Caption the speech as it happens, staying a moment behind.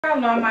How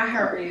long my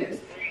hair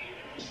is?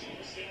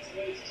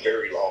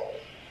 Very long.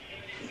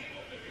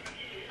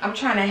 I'm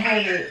trying to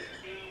have it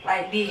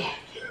like this.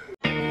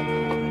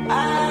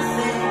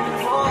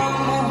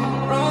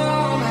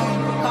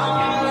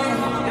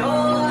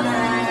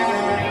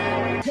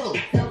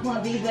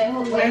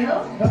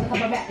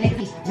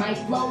 My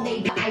flow,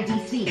 they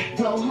IGC.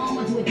 Go home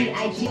or do it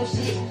BIG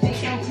shit. They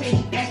sound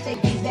pretty, that's they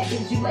think that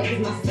is you like is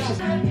my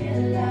son.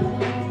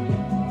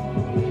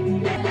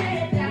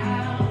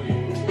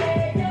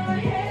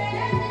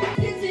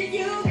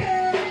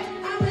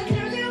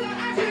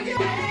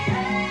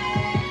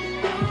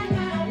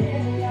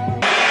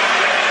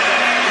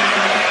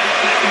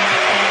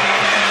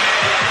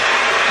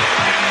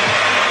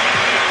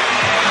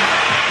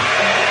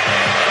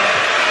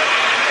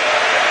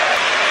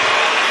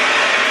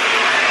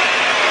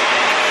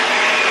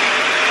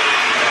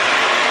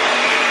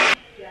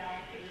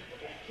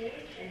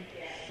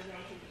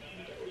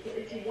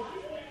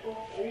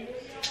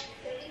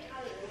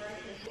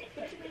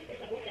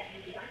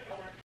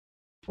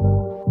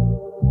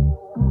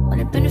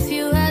 Only been a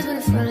few hours, but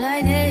it felt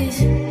like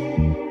days.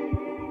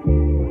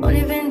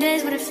 Only been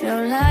days, but it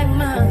felt like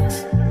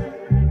months.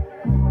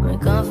 Been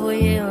gone for a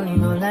year, only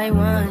know like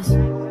once.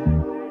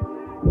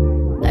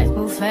 Life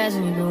move fast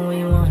when you do what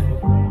you want.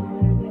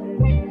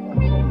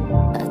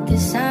 At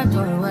this time,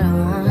 doing what I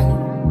want.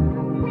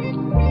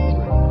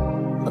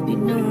 Hope you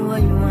doing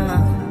what you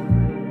want.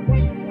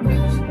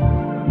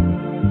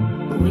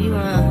 What you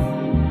want?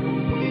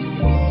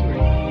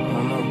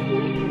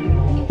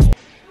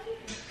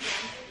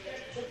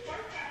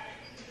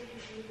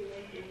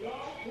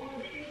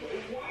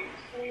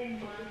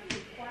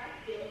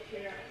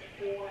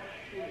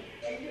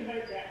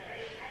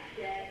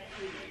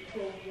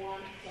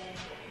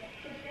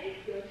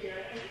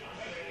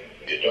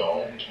 You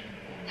don't.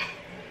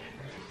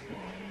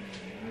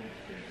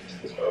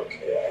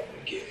 Okay, I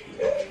can give you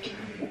that.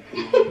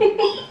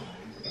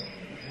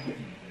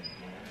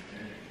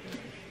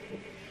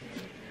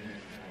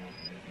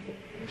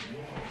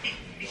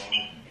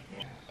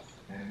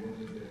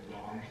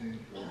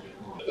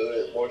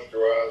 Good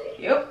moisturizer.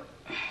 Yep.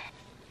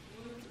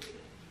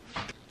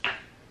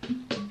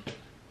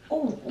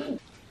 Oh,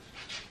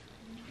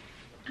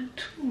 do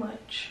too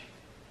much.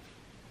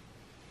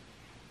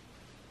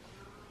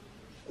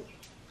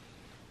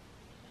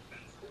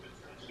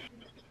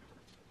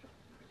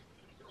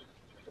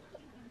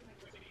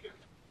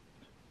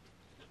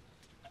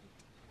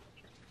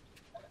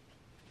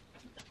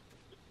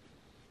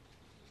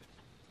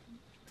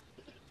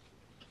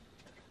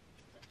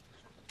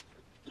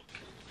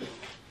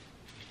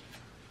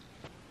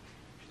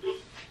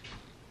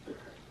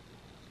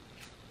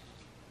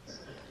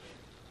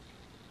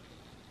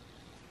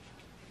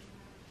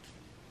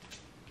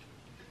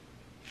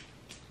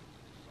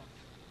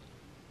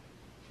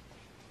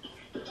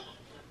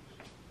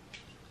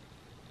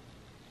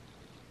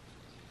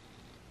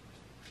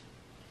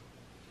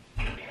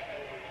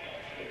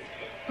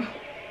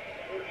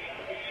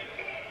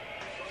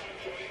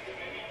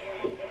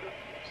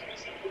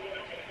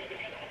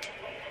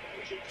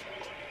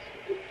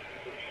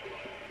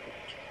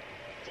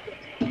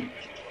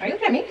 Are you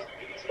looking at me?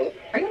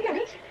 Are you looking at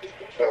me?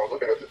 No, I was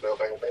looking at this little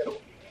thing panel.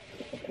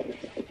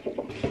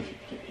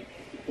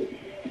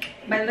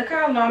 But look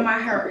how long my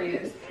hair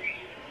is.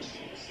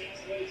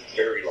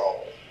 Very long.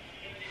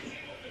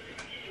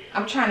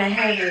 I'm trying to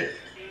have it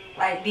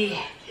like this.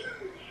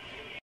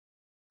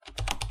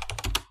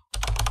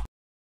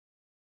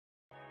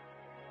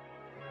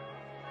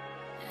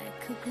 I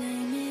could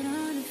blame it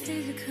on the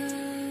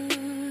physical.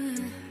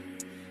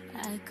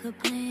 I could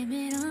blame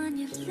it on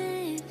your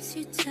lips,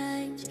 your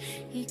touch,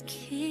 your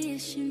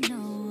kiss, you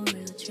know,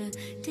 real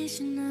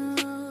traditional.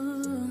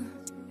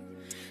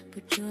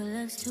 But your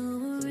love's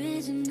too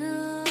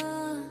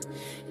original.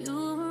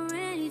 You were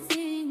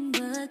anything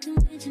but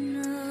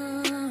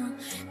conventional.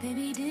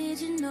 Baby, did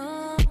you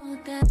know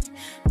that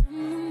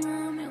from the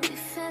moment we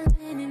fell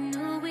in and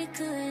knew we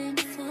couldn't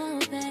fall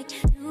back,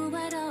 knew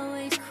I'd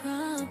always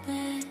crawl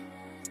back.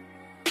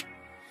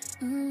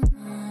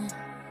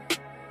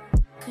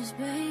 Cause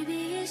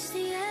baby, it's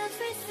the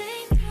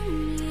everything for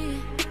me,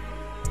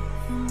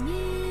 for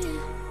me,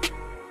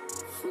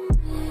 for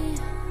me.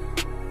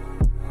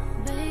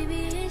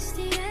 Baby, it's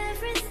the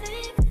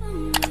everything for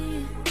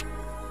me,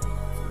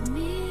 for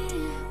me,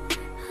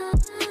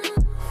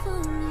 for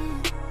me.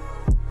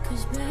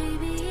 Cause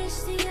baby, it's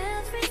the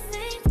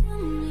everything for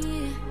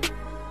me,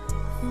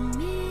 for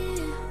me,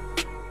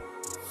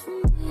 for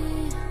me.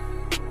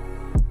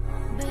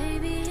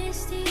 Baby,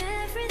 it's the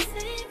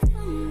everything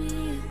for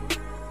me.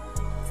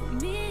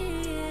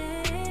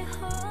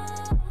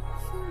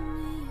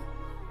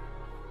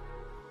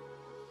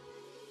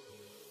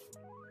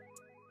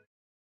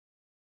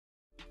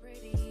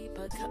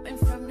 But coming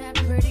from that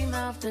pretty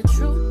mouth, the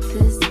truth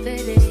is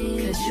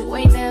fitting. Cause you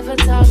ain't never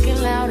talking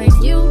loud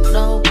and you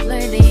know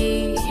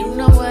plenty. You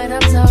know what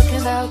I'm talking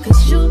about,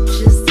 cause you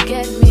just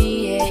get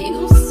me. Yeah,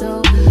 you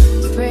so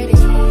pretty.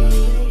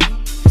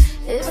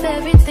 If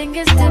everything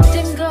is dipped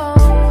in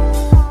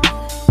gold,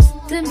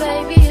 then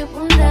baby it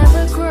will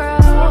never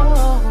grow.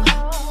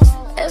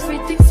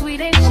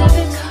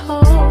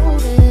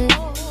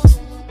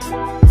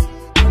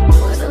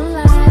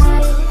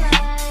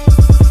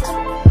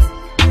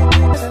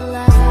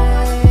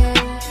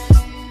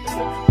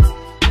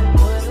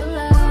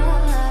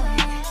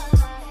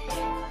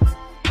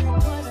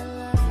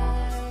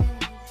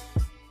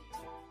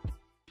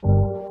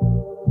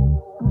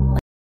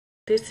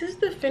 this is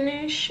the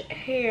finished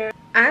hair.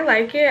 I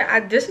like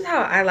it. This is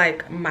how I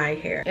like my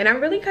hair, and I'm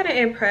really kind of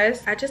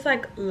impressed. I just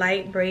like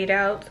light braid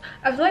outs.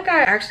 I feel like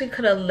I actually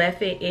could have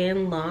left it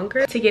in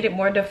longer to get it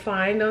more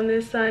defined on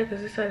this side,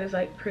 because this side is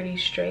like pretty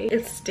straight.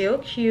 It's still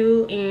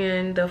cute,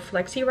 and the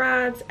flexi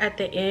rods at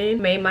the end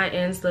made my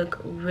ends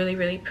look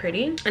really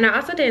pretty. And I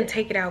also didn't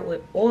take it out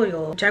with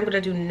oil, which I'm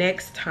gonna do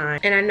next time.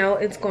 And I know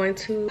it's going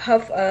to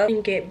puff up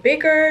and get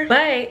bigger,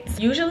 but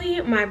usually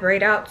my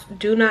braid outs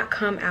do not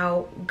come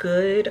out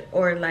good,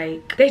 or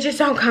like they just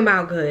don't come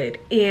out good.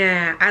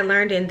 And I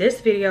learned in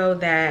this video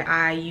that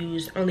I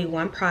used only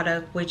one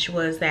product, which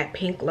was that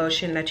pink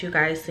lotion that you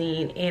guys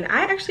seen, and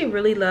I actually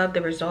really love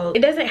the result. It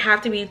doesn't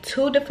have to be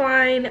too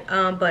defined,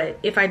 but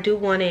if I do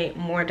want it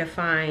more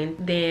defined,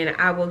 then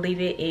I will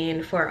leave it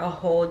in for a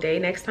whole day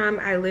next time.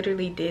 I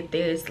literally did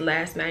this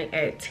last night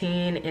at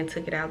 10 and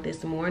took it out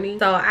this morning,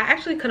 so I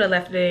actually could have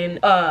left it in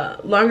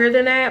longer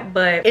than that,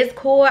 but it's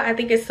cool. I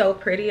think it's so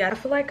pretty. I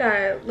feel like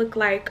I look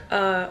like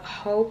a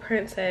whole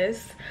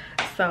princess.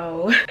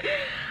 So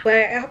but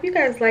I hope you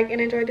guys like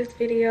and enjoyed this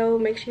video.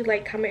 Make sure you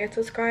like, comment, and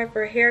subscribe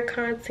for hair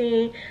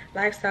content,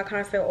 lifestyle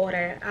content, all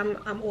that.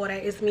 I'm all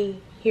that. It's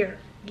me here.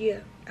 Yeah.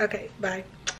 Okay, bye.